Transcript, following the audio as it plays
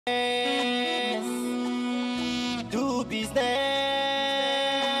Do business.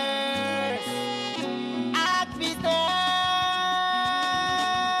 Act business.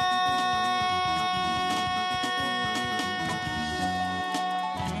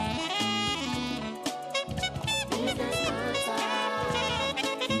 Business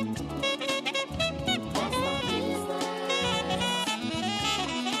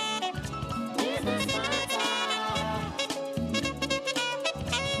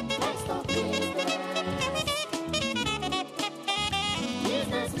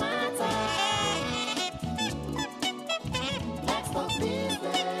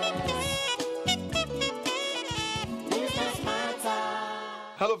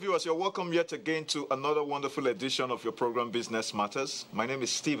Hello viewers, you're welcome yet again to another wonderful edition of your program Business Matters. My name is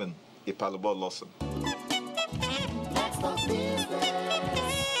Stephen Ipalubo Lawson.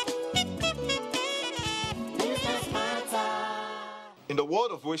 In the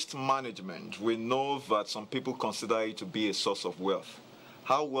world of waste management, we know that some people consider it to be a source of wealth.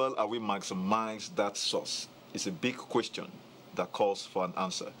 How well are we maximize that source? It's a big question that calls for an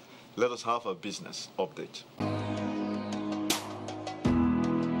answer. Let us have a business update.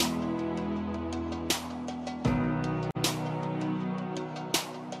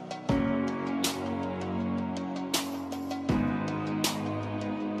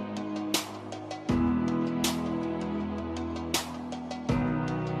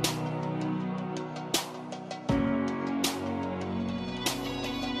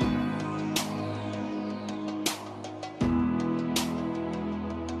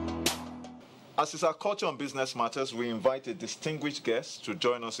 As is our culture on Business Matters, we invite a distinguished guest to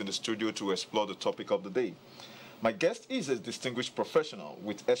join us in the studio to explore the topic of the day. My guest is a distinguished professional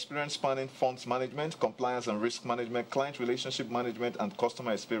with experience spanning funds management, compliance and risk management, client relationship management, and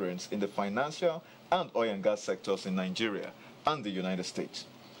customer experience in the financial and oil and gas sectors in Nigeria and the United States.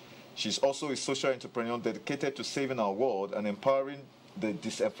 She's also a social entrepreneur dedicated to saving our world and empowering the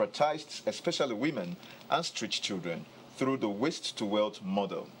disenfranchised, especially women and street children, through the waste to wealth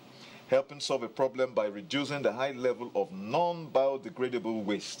model, helping solve a problem by reducing the high level of non-biodegradable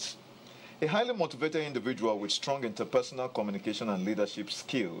waste. A highly motivated individual with strong interpersonal communication and leadership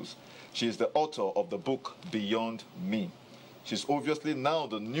skills, she is the author of the book Beyond Me. She's obviously now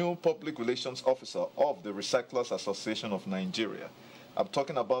the new public relations officer of the Recyclers Association of Nigeria. I'm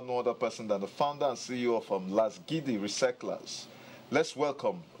talking about no other person than the founder and CEO of Lasgidi Recyclers. Let's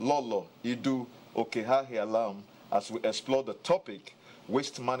welcome Lolo Idu, Okeahialam, as we explore the topic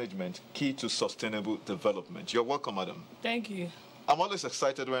waste management, key to sustainable development. You're welcome, madam. Thank you. I'm always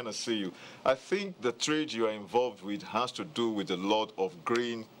excited when I see you. I think the trade you are involved with has to do with a lot of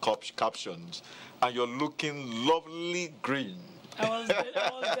green captions, and you're looking lovely green. I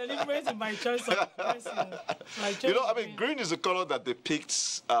was deliberate in my choice of person. You know, I mean, green is a color that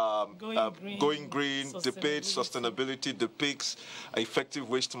depicts going green, depicts sustainability, depicts effective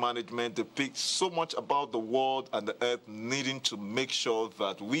waste management, depicts so much about the world and the earth needing to make sure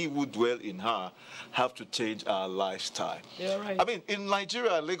that we who dwell in her have to change our lifestyle. You're right. I mean, in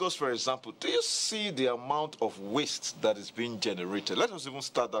Nigeria, Lagos, for example, do you see the amount of waste that is being generated? Let us even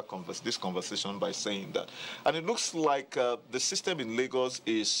start that this conversation by saying that. And it looks like the system in Lagos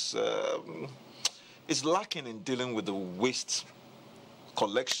is lacking in dealing with the waste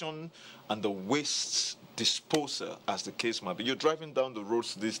collection and the waste disposal, as the case might be. You're driving down the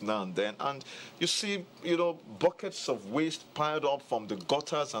roads this now and then, and you see, you know, buckets of waste piled up from the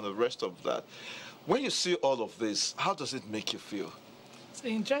gutters and the rest of that. When you see all of this, how does it make you feel? So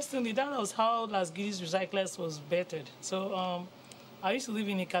interestingly, that was how Lasgidi's Recyclers was bettered. So I used to live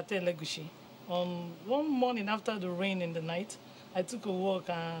in Ikate, Legushi. One morning after the rain in the night, I took a walk,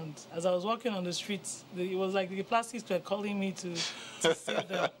 and as I was walking on the streets, it was like the plastics were calling me to save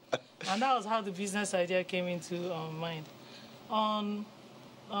them. And that was how the business idea came into mind.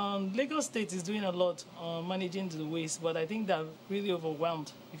 Lagos State is doing a lot on managing the waste, but I think they're really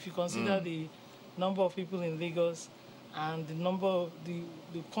overwhelmed. If you consider the number of people in Lagos and the number of the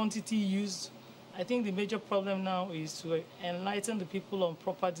quantity used, I think the major problem now is to enlighten the people on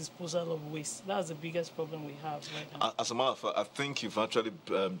proper disposal of waste. That's the biggest problem we have right now. As a matter of fact, I think you've actually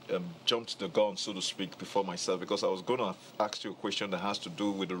jumped the gun, so to speak, before myself, because I was going to ask you a question that has to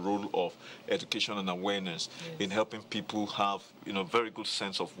do with the role of education and awareness in helping people have, you know, very good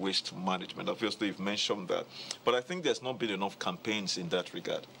sense of waste management. Obviously, you've mentioned that, but I think there's not been enough campaigns in that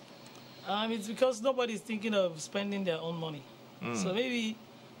regard. It's because nobody's thinking of spending their own money. So maybe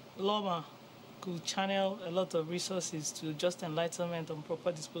Loma could channel a lot of resources to just enlightenment on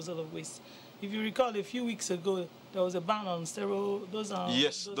proper disposal of waste. if you recall, a few weeks ago, there was a ban on those.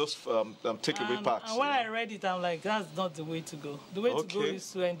 Yes, those takeaway packs. And when I read it, I'm like, that's not the way to go. The way to go Okay.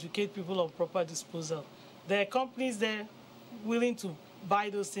 is to educate people on proper disposal. There are companies there willing to buy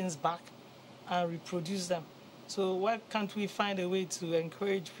those things back and reproduce them. So why can't we find a way to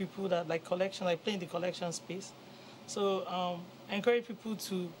encourage people that like collection, like play in the collection space? So encourage people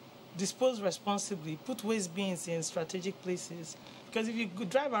to dispose responsibly, put waste bins in strategic places. Because if you could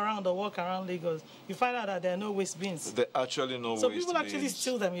drive around or walk around Lagos, you find out that there are no waste bins. There actually no So waste people actually bins.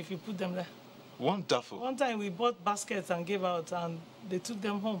 steal them if you put them there. Wonderful. One time we bought baskets and gave out, and they took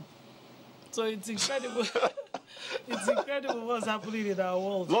them home. So it's incredible. It's incredible what's happening in our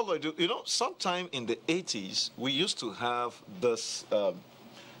world. Lolo, you know, sometime in the 80s, we used to have this,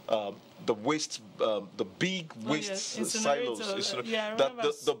 the waste, the big waste yes. silos. Incinerator, yeah, I that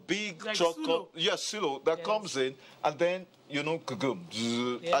remember the big like truck, silo. silo that Yes. comes in, and then, you know,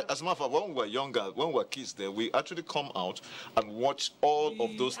 Yeah. as a matter of fact, when we were younger, when we were kids there, we actually come out and watch all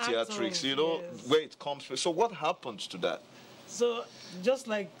of The those theatrics, actors, you know, yes. where it comes from. So what happens to that? So just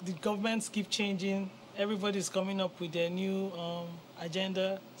like the governments keep changing, everybody's coming up with their new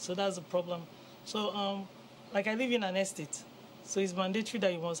agenda. So that's the problem. So like I live in an estate. So it's mandatory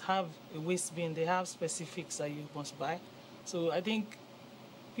that you must have a waste bin. They have specifics that you must buy. So I think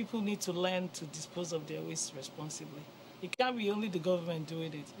people need to learn to dispose of their waste responsibly. It can't be only the government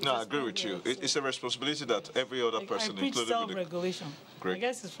doing it. It No, I has agree to with be you. also- It's a responsibility that every other Like, person, I preach including the self-regulation. Great. I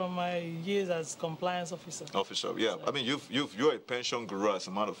guess it's from my years as compliance officer. officer. Yeah, I mean, you're a pension guru, as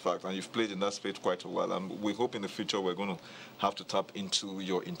a matter of fact, and you've played in that space quite a while. And we hope in the future we're going to have to tap into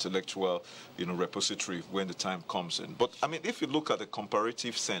your intellectual, you know, repository when the time comes in. But I mean, if you look at the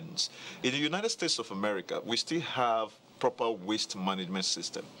comparative sense, in the United States of America, we still have proper waste management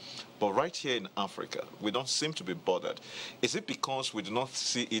system. But right here in Africa, we don't seem to be bothered. Is it because we do not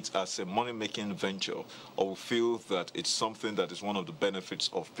see it as a money-making venture, or we feel that it's something that is one of the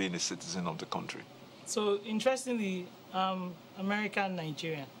benefits of being a citizen of the country? So interestingly, American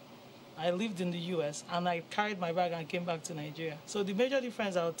Nigerian. I lived in the US and I carried my bag and came back to Nigeria. So the major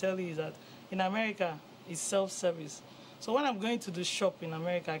difference I'll tell you is that in America, it's self-service. So when I'm going to the shop in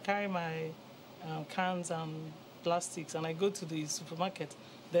America, I carry my cans and plastics and I go to the supermarket.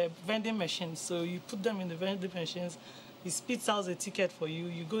 They're vending machines. So you put them in the vending machines, it spits out a ticket for you,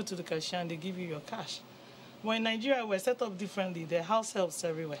 you go to the cashier and they give you your cash. But in Nigeria, we're set up differently. There are house helps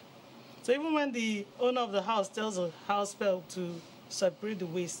everywhere. So even when the owner of the house tells a house help to separate the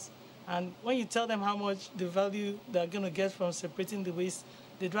waste, and when you tell them how much the value they're going to get from separating the waste,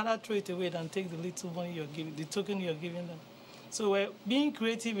 they'd rather throw it away than take the little money you're giving, the token you're giving them. So we're being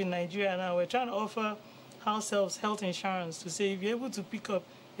creative in Nigeria now. We're trying to offer house helps health insurance to say if you're able to pick up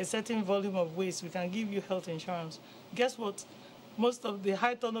a certain volume of waste, we can give you health insurance. Guess what? Most of the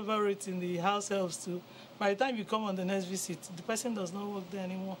high turnover rates in the house helps too. By the time you come on the next visit, the person does not work there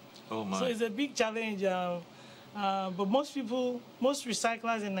anymore. Oh my. So it's a big challenge. But most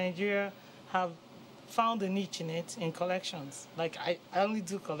recyclers in Nigeria have found a niche in it, in collections. Like I only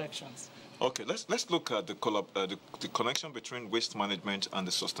do collections. Okay, let's look at the connection between waste management and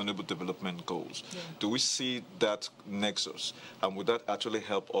the Sustainable Development Goals. Yeah. Do we see that nexus, and would that actually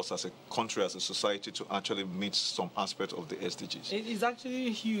help us as a country, as a society, to actually meet some aspect of the SDGs? It is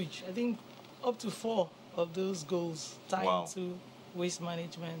actually huge. I think up to 4 of those goals tie Wow. into waste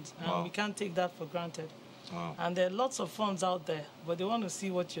management, and Wow. we can't take that for granted. Wow. And there are lots of funds out there, but they want to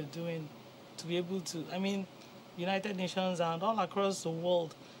see what you're doing to be able to. I mean, United Nations and all across the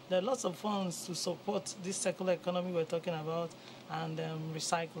world, there are lots of funds to support this circular economy we're talking about and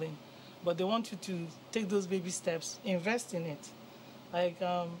recycling. But they want you to take those baby steps, invest in it. Like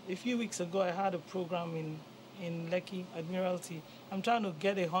a few weeks ago, I had a program in Lekki Admiralty. I'm trying to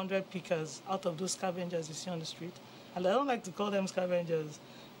get 100 pickers out of those scavengers you see on the street. And I don't like to call them scavengers,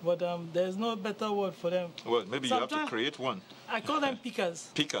 but there's no better word for them. Well, maybe So you I'm have to create one. I call them pickers.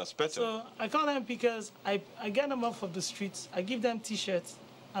 Pickers, better. So I call them pickers. I get them off of the streets. I give them T-shirts.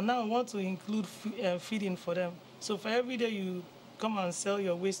 And now I want to include feeding for them. So for every day you come and sell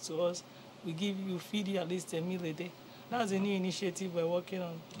your waste to us, we feed you at least a meal a day. That's a new initiative we're working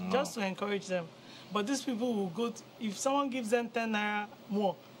on, just to encourage them. But these people will go, if someone gives them 10 naira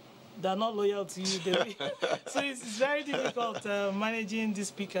more, they're not loyal to you. So it's very difficult managing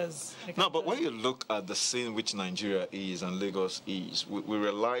these pickers. No, but when you look at the scene which Nigeria is and Lagos is, we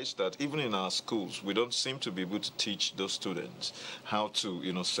realize that even in our schools, we don't seem to be able to teach those students how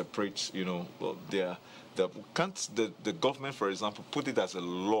to, separate, can't the government, for example, put it as a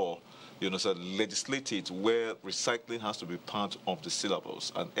law, so legislate it where recycling has to be part of the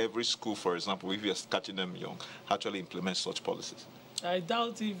syllabus, and every school, for example, if you're catching them young, actually implement such policies? I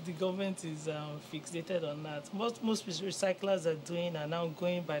doubt if the government is fixated on that. What most recyclers are doing are now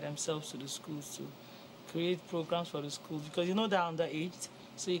going by themselves to the schools to create programs for the schools, because you know they're underage,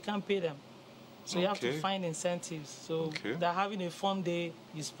 so you can't pay them. So you have to find incentives. So they're having a fun day,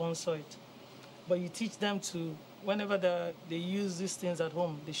 you sponsor it. But you teach them to, whenever they use these things at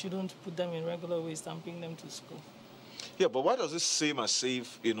home, they shouldn't put them in regular waste and bring them to school. Yeah, but why does it seem as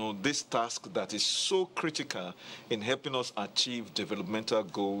if, this task that is so critical in helping us achieve developmental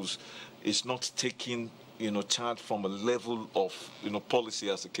goals is not taking, charge from a level of,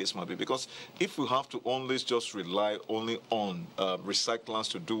 policy, as the case might be? Because if we have to always just rely only on recyclers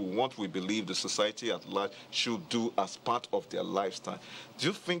to do what we believe the society at large should do as part of their lifestyle, do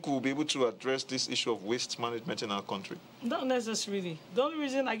you think we'll be able to address this issue of waste management in our country? Not necessarily. The only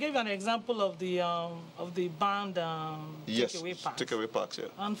reason I gave you an example of the banned takeaway parks. Takeaway parks, yeah.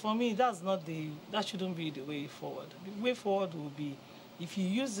 And for me, that shouldn't be the way forward. The way forward will be, if you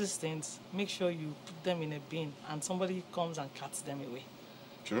use these things, make sure you put them in a bin and somebody comes and cuts them away.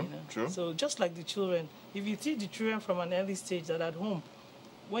 True, true. So just like the children, if you teach the children from an early stage that at home,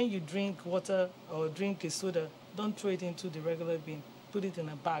 when you drink water or drink a soda, don't throw it into the regular bin. Put it in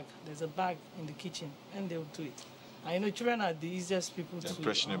a bag. There's a bag in the kitchen, and they'll do it. And children are the easiest people to...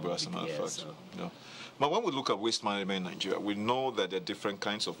 Impressionable, as a matter of fact. So. Yeah. But when we look at waste management in Nigeria, we know that there are different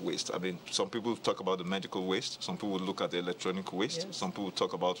kinds of waste. I mean, some people talk about the medical waste, some people look at the electronic waste, some people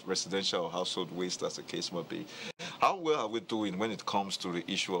talk about residential or household waste, as the case might be. How well are we doing when it comes to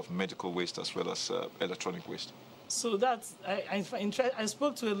the issue of medical waste as well as electronic waste? So that's... I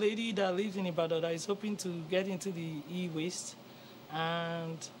spoke to a lady that lives in Ibadan that is hoping to get into the e-waste,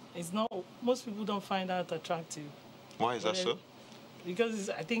 and it's not... Most people don't find that attractive. Why is that so? Because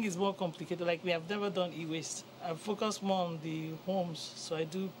I think it's more complicated. Like, we have never done e-waste. I focus more on the homes. So I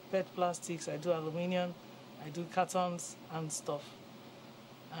do PET plastics, I do aluminium, I do cartons and stuff.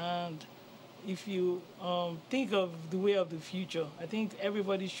 And if you think of the way of the future, I think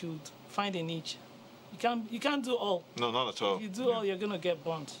everybody should find a niche. You can't do all. No, not at all. If you do all, you're going to get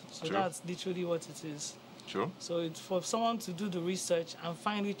burnt. So that's literally what it is. True. So it's for someone to do the research and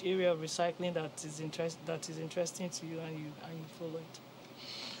find which area of recycling that is interesting to you, and you follow it.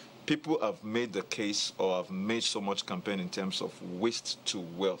 People have made the case, or have made so much campaign in terms of waste to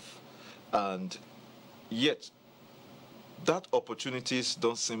wealth, and yet that opportunities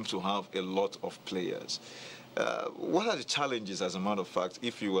don't seem to have a lot of players. What are the challenges, as a matter of fact,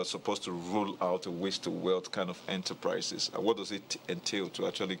 if you were supposed to roll out a waste to wealth kind of enterprises? What does it entail to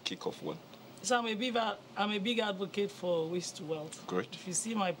actually kick off one? So I'm a big advocate for waste to wealth. Great. If you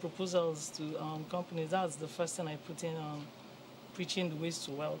see my proposals to companies, that's the first thing I put in on preaching the waste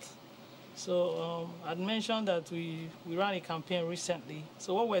to wealth. So I'd mentioned that we ran a campaign recently.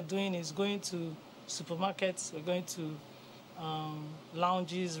 So what we're doing is going to supermarkets, we're going to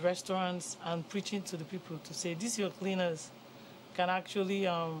lounges, restaurants, and preaching to the people to say, these your cleaners can actually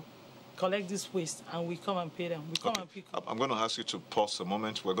collect this waste, and we come and pay them. We come and pick up. I'm going to ask you to pause a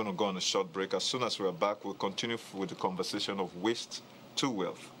moment. We're going to go on a short break. As soon as we're back, we'll continue with the conversation of waste to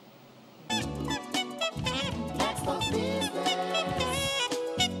wealth.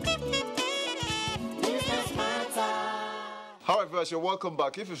 However, you're welcome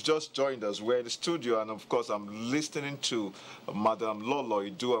back. If you've just joined us, we're in the studio, and of course, I'm listening to Madam Lolo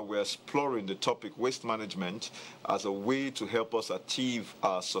Idu, and we're exploring the topic waste management as a way to help us achieve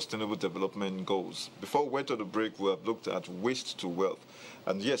our sustainable development goals. Before we went to the break, we have looked at waste to wealth.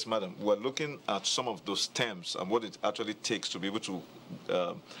 And yes, madam, we're looking at some of those terms and what it actually takes to be able to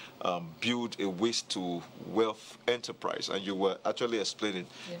build a waste to wealth enterprise. And you were actually explaining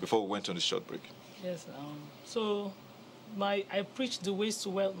before we went on the short break. Yes, I preach the waste to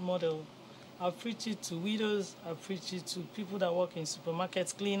wealth model. I preach it to widows. I preach it to people that work in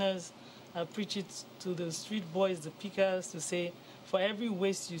supermarkets, cleaners. I preach it to the street boys, the pickers, to say, for every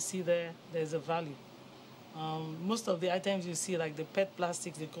waste you see there, there's a value. Most of the items you see, like the PET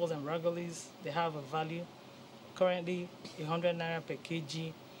plastics, they call them ragolis, they have a value. Currently, 100 naira per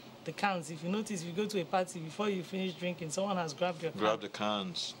kg. The cans, if you notice, if you go to a party, before you finish drinking, someone has grabbed your can. Grab the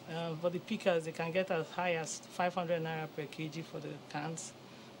cans. For the pickers, they can get as high as 500 naira per kg for the cans.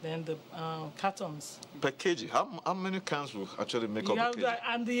 Then the cartons. Per kg? How many cans will actually make up a kg?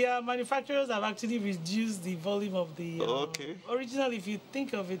 And the manufacturers have actually reduced the volume of the... Originally, if you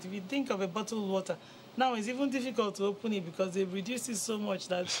think of it, if you think of a bottled water, now it's even difficult to open it because they've reduced it so much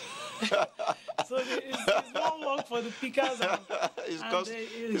that... So it's more work for the pickers.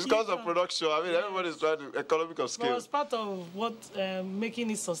 It's cost of production. I mean, everybody's trying to economic of scale. But it's part of what making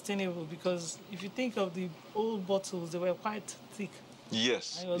it sustainable, because if you think of the old bottles, they were quite thick.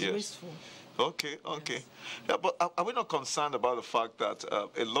 Yes. And it was wasteful. Okay, okay. Yes. Yeah, but are we not concerned about the fact that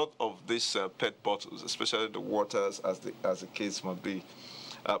a lot of these PET bottles, especially the waters, as the case might be,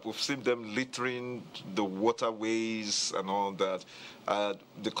 we've seen them littering the waterways and all that.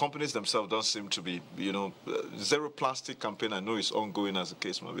 The companies themselves don't seem to be, zero plastic campaign. I know is ongoing as the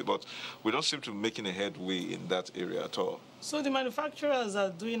case might be, but we don't seem to be making a headway in that area at all. So the manufacturers are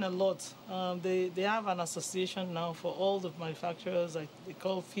doing a lot. They have an association now for all the manufacturers, like they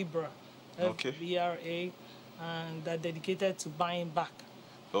call FIBRA, Okay. FBRA, and they're dedicated to buying back.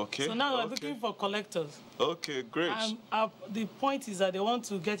 Okay. So now we're okay. looking for collectors. Okay, great. The point is that they want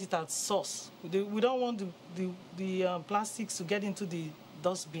to get it at source. We don't want the plastics to get into the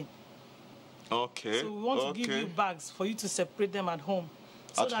dustbin. Okay. So we want to give you bags for you to separate them at home.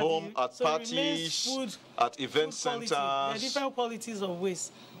 So At home, at parties, food, at event food quality. centers. There are different qualities of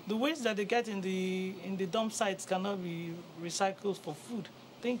waste. The waste that they get in the dump sites cannot be recycled for food.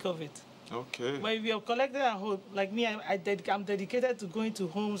 Think of it. Okay. But if you're collected at home, like me, I'm dedicated to going to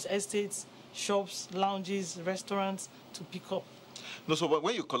homes, estates, shops, lounges, restaurants to pick up. No, so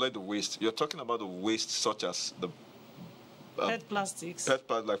when you collect the waste, you're talking about the waste such as the PET plastics. PET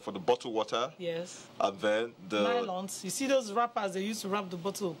plastic, like for the bottled water. Yes. And then the Nylons. You see those wrappers they used to wrap the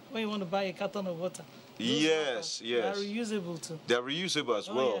bottle when you want to buy a carton of water? Those yes, wrappers, yes. They are reusable too. They're reusable as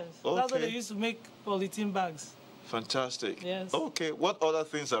well. Yes. Okay. That's what they used to make polythene bags. Fantastic. Yes. Okay. What other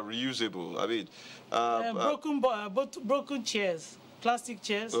things are reusable? I mean, broken chairs, plastic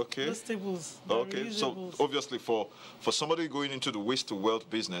chairs. Okay. Those tables. They're okay. So reusables. obviously, for somebody going into the waste to wealth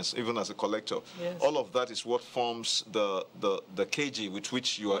business, even as a collector, Yes. all of that is what forms the kg with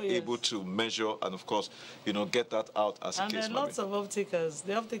which you are yes. able to measure and, of course, get that out as a And case there are might lots be. of off-takers.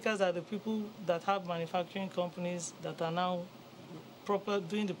 The off-takers are the people that have manufacturing companies that are now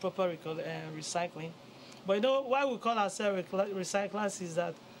doing the proper recycling. But why we call ourselves recyclers is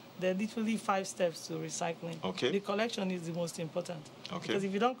that there are literally 5 steps to recycling. Okay. The collection is the most important. Okay. Because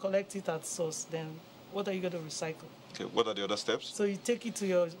if you don't collect it at source, then what are you going to recycle? Okay. What are the other steps? So you take it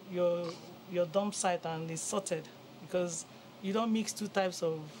to your dump site and it's sorted, because you don't mix 2 types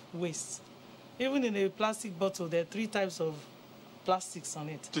of waste. Even in a plastic bottle, there are 3 types of plastics on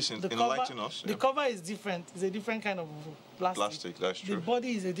it. Please The enlighten us. The cover is different. It's a different kind of plastic. Plastic, that's true. The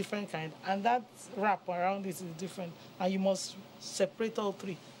body is a different kind, and that wrap around it is different, and you must separate all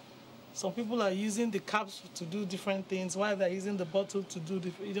 3. Some people are using the caps to do different things, while they're using the bottle to do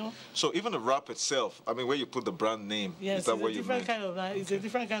different, So even the wrap itself, I mean, where you put the brand name, Yes, is that it's what a you different mean? kind of. It's a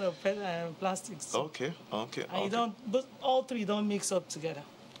different kind of plastics. Okay, okay, And you okay. don't, but all 3 don't mix up together.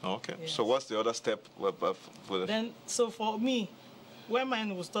 Okay. Yes. So what's the other step? Then, so for me, where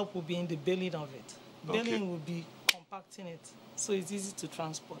mine will stop will be in the baling of it. Okay. Baling will be compacting it, so it's easy to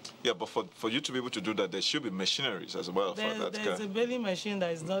transport. Yeah, but for you to be able to do that, there should be machineries as well for that There's a baling machine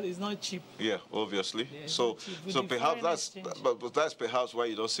that is not cheap. Yeah, obviously. Yeah, it's so not cheap. With so the perhaps foreign exchange. but that's perhaps why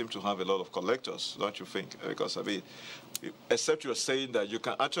you don't seem to have a lot of collectors, don't you think? Because I mean, except you're saying that you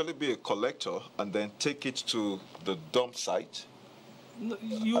can actually be a collector and then take it to the dump site. No,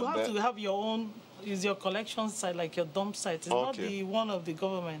 you And have then- to have your own. Is your collection site like your dump site? It's not Okay. the one of the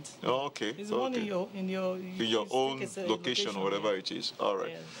government. Oh, okay. It's the one okay. in your in your take own a location or whatever yeah. it is. All right.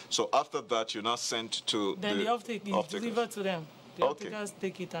 Yes. So after that, you're now sent to Then the offtake is off-takers. delivered to them. The Okay. off-takers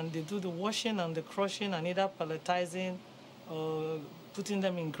take it and they do the washing and the crushing and either palletizing or putting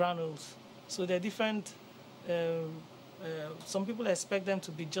them in granules. So they're different. Some people expect them to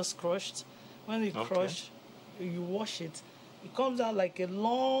be just crushed. When they Okay. crush, you wash it. It comes out like a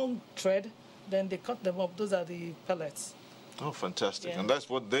long thread. Then they cut them up. Those are the pellets. Oh, fantastic. Yeah. And that's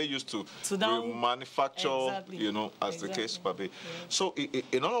what they used to now- manufacture, Exactly. as the case Exactly. might be. Yeah. So,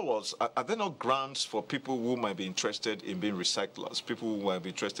 in other words, are there no grants for people who might be interested in being recyclers, people who might be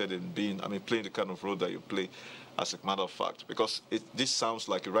interested in playing the kind of role that you play, as a matter of fact? Because this sounds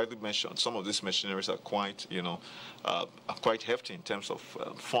like you rightly mentioned, some of these machineries are quite, are quite hefty in terms of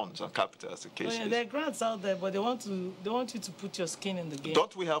funds and capital, as the case Yeah, is. there are grants out there, but they want you to put your skin in the game.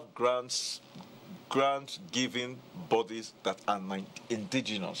 Don't we have grant-giving bodies that are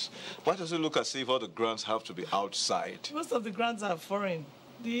indigenous? Why does it look as if all the grants have to be outside? Most of the grants are foreign.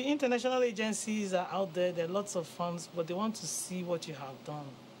 The international agencies are out there. There are lots of funds, but they want to see what you have done.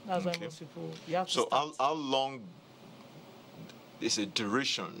 That's why Okay. most people, you have to So start. how long is a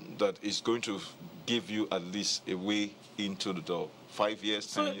duration that is going to give you at least a way into the door? 5 years,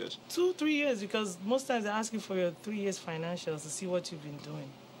 10 years? 2-3 years, because most times they ask you for your 3 years financials to see what you've been doing.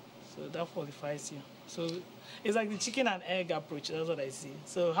 So that qualifies you. So it's like the chicken and egg approach. That's what I see.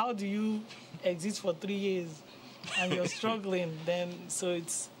 So how do you exist for 3 years and you're struggling? Then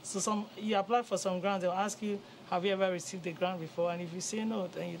you apply for some grants. They'll ask you, have you ever received a grant before? And if you say no,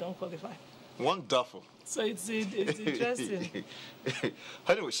 then you don't qualify. Wonderful. So it's interesting.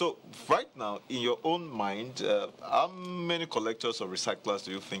 Anyway, so right now, in your own mind, how many collectors or recyclers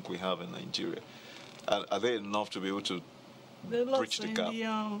do you think we have in Nigeria? Are they enough to be able to bridge the gap?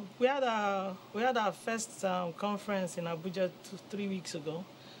 We had our first conference in Abuja 3 weeks ago,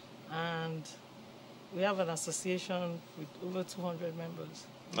 and we have an association with over 200 members.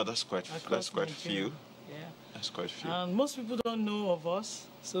 No, that's quite few. Yeah, that's quite few. And most people don't know of us,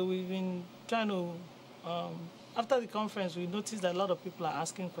 so we've been trying to. After the conference, we noticed that a lot of people are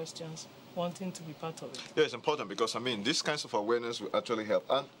asking questions, wanting to be part of it. Yeah, it's important because, I mean, these kinds of awareness will actually help.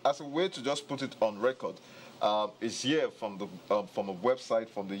 And as a way to just put it on record, it's here from a website,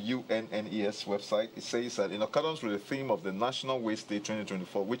 from the UNNES website. It says that in accordance with the theme of the National Waste Day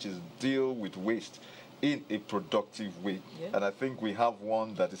 2024, which is deal with waste in a productive way. Yeah. And I think we have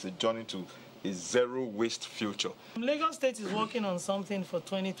one that is a journey to a zero waste future. Lagos State is working on something for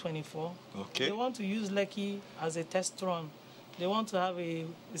 2024. Okay. They want to use Lekki as a test run. They want to have it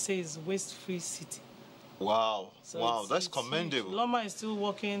says waste-free city. Wow, so wow, that's commendable. Loma is still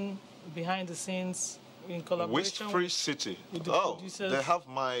working behind the scenes in collaboration. Waste-free city. With the producers. They have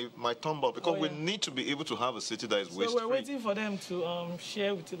my thumb up because we need to be able to have a city that is waste-free. So we're waiting for them to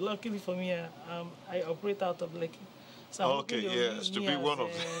share with you. Luckily for me, I operate out of Lekki. So okay, yes, to be one of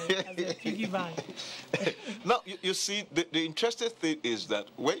them. As a piggy bank. Now, you see, the interesting thing is that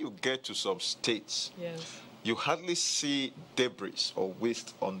when you get to some states, yes, you hardly see debris or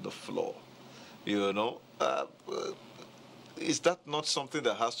waste on the floor. You know, is that not something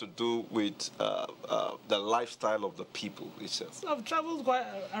that has to do with the lifestyle of the people itself? So I've traveled quite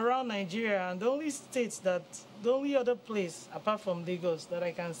around Nigeria, and the only other place apart from Lagos that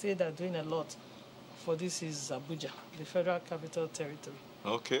I can say they're doing a lot for this is Abuja, the Federal Capital Territory.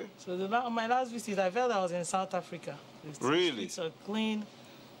 Okay. So on my last visit, I felt I was in South Africa. Really? It's clean,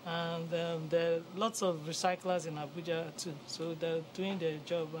 and there are lots of recyclers in Abuja too. So they're doing their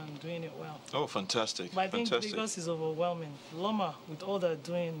job and doing it well. Oh, fantastic! But I think Lagos is overwhelming. Loma, with all they're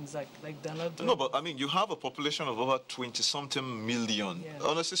doing, is like they're not doing. No, but I mean, you have a population of over 20-something million. Yes.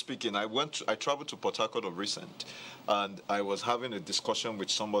 Honestly speaking, I traveled to Port Harcourt of recent, and I was having a discussion with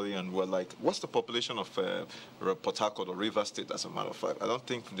somebody, and we're like, "What's the population of Port Harcourt or River State?" As a matter of fact, I don't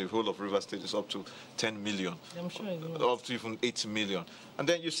think the whole of River State is up to 10 million. I'm sure it's not. Up to even 8 million. And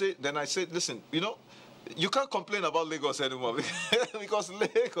then I said, listen, you know, you can't complain about Lagos anymore because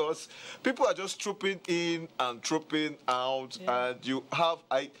Lagos, people are just trooping in and trooping out, yeah. And you have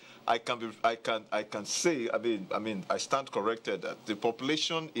I can say, I mean, I stand corrected that the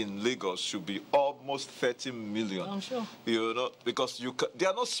population in Lagos should be almost 30 million. I'm sure. You know, because there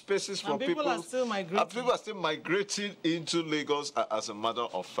are no spaces for people. People are still migrating. People are still migrating into Lagos as a matter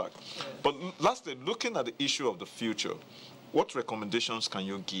of fact. Yeah. But lastly, looking at the issue of the future, what recommendations can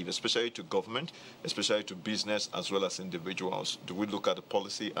you give, especially to government, especially to business, as well as individuals? Do we look at the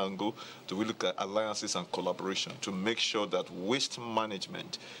policy angle? Do we look at alliances and collaboration to make sure that waste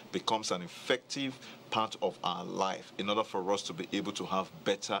management becomes an effective part of our life in order for us to be able to have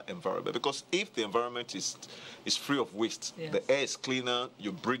better environment? Because if the environment is free of waste, yes, the air is cleaner,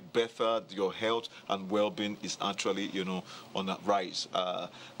 you breathe better, your health and well-being is actually, you know, on a rise.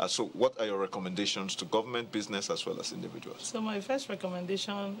 So what are your recommendations to government, business, as well as individuals? So my first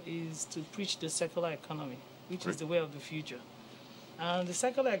recommendation is to preach the circular economy, which is the way of the future. And the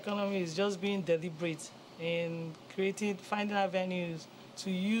circular economy is just being deliberate in finding avenues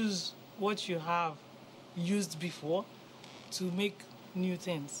to use what you have used before to make new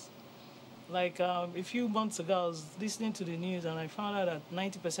things. Like a few months ago, I was listening to the news and I found out that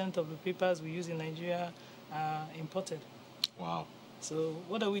 90% of the papers we use in Nigeria are imported. Wow. So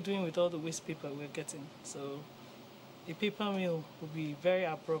what are we doing with all the waste paper we're getting? So a paper mill would be very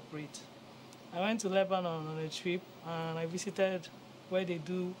appropriate. I went to Lebanon on a trip and I visited where they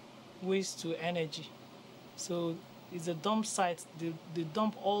do waste to energy. So it's a dump site. They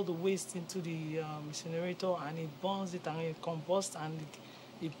dump all the waste into the incinerator and it burns it and it combusts and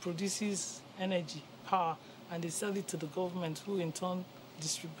it produces energy, power, and they sell it to the government, who in turn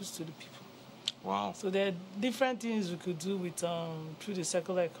distributes to the people. Wow. So there are different things we could do with through the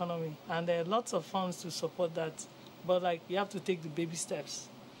circular economy, and there are lots of funds to support that. But like, you have to take the baby steps.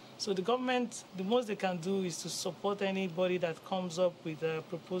 So the government, the most they can do is to support anybody that comes up with a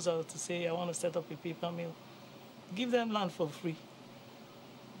proposal to say, I want to set up a paper mill. Give them land for free.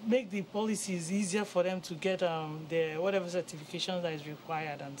 Make the policies easier for them to get their whatever certification that is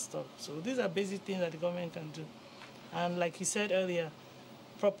required and stuff. So these are basic things that the government can do. And like you said earlier,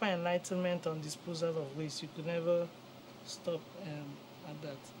 proper enlightenment on disposal of waste. You could never stop at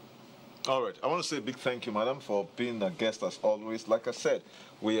that. All right. I want to say a big thank you, madam, for being a guest as always. Like I said,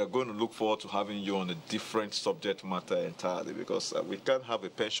 we are going to look forward to having you on a different subject matter entirely, because we can't have a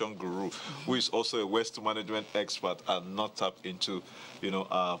pension guru who is also a waste management expert and not tap into,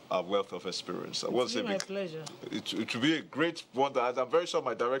 our wealth of experience. I want to say my pleasure. It will be a great one. I'm very sure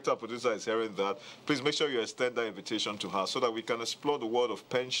my director producer is hearing that. Please make sure you extend that invitation to her so that we can explore the world of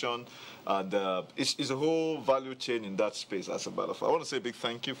pension, and it's a whole value chain in that space. As a matter of fact, I want to say a big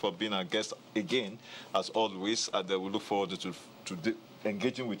thank you for being our guest again, as always, and we look forward to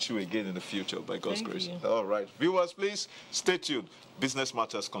engaging with you again in the future, by God's grace. All right. Viewers, please stay tuned. Business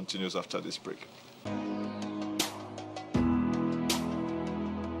Matters continues after this break.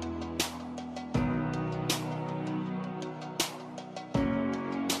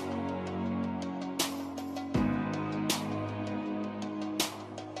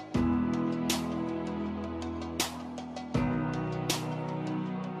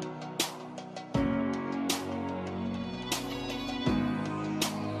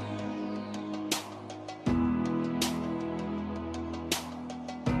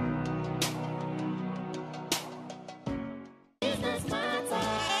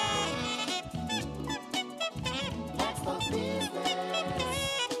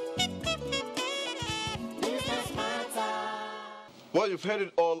 Well, you've heard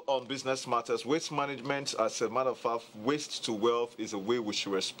it all on Business Matters. Waste management, as a matter of fact, waste to wealth is a way we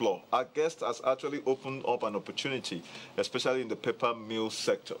should explore. Our guest has actually opened up an opportunity, especially in the paper mill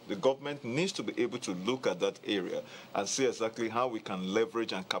sector. The government needs to be able to look at that area and see exactly how we can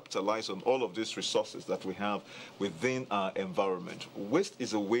leverage and capitalize on all of these resources that we have within our environment. Waste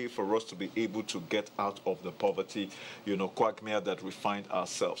is a way for us to be able to get out of the poverty, quagmire that we find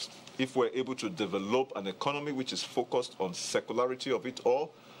ourselves. If we're able to develop an economy which is focused on circularity of it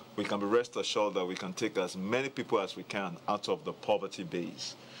all, we can be rest assured that we can take as many people as we can out of the poverty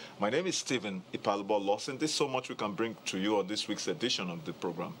base. My name is Stephen Ipalbo Lawson. There's so much we can bring to you on this week's edition of the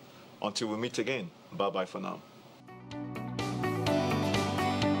program. Until we meet again, bye-bye for now.